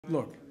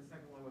Look, and the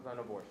second one was on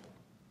abortion.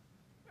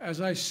 as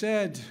I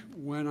said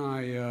when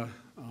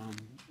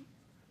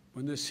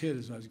when this hit,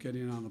 as I was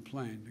getting on the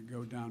plane to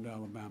go down to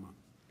Alabama,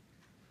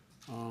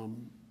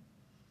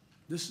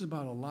 this is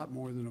about a lot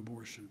more than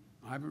abortion.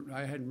 I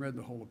hadn't read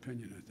the whole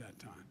opinion at that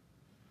time.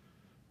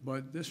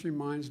 But this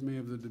reminds me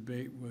of the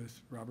debate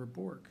with Robert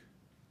Bork.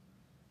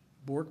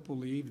 Bork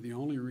believed the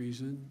only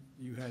reason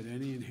you had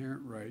any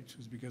inherent rights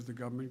was because the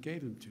government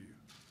gave them to you.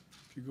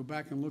 If you go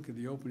back and look at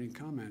the opening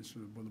comments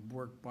with the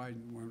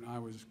Bork-Biden when I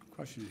was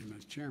questioning him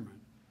as chairman,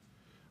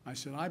 I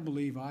said, I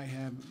believe I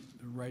have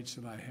the rights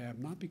that I have,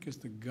 not because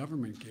the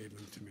government gave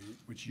them to me,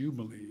 which you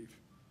believe,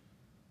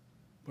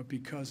 but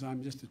because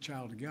I'm just a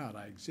child of God.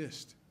 I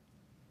exist.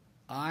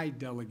 I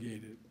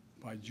delegated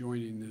by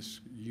joining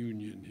this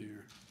union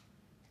here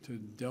to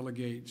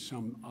delegate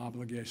some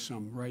obligation,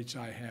 some rights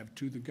I have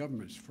to the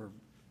governments for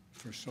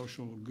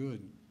social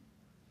good.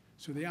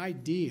 So the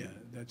idea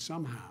that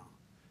somehow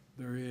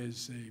there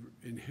is an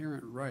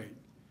inherent right,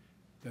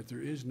 that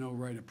there is no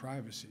right of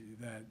privacy,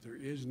 that there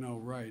is no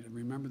right. And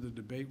remember the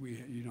debate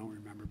you don't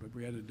remember, but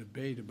we had a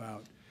debate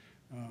about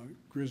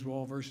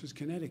Griswold versus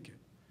Connecticut.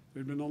 There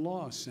had been a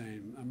law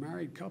saying a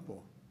married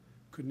couple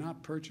could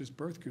not purchase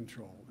birth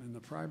control in the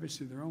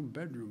privacy of their own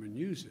bedroom and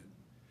use it.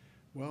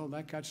 Well,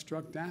 that got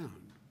struck down.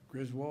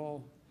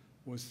 Griswold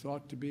was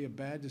thought to be a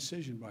bad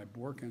decision by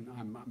Bork, and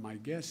my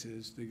guess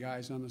is the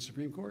guy's on the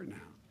Supreme Court now.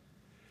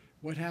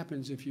 What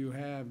happens if you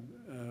have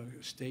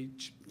a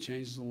state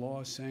changes the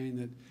law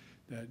saying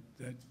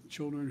that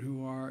children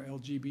who are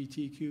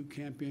LGBTQ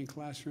can't be in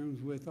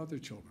classrooms with other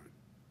children?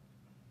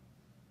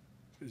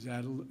 Is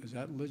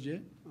that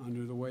legit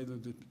under the way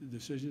the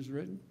decision is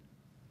written?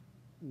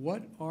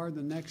 What are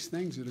the next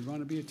things that are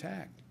going to be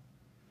attacked?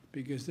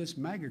 Because this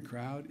MAGA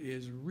crowd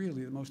is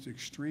really the most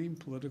extreme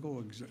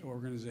political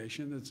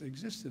organization that's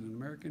existed in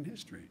American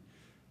history,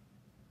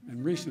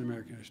 in recent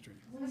American history.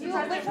 Will you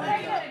make a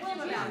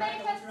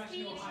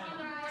speech on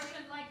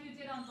abortion like you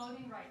did on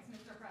voting rights,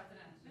 Mr.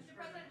 President? Mr.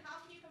 President,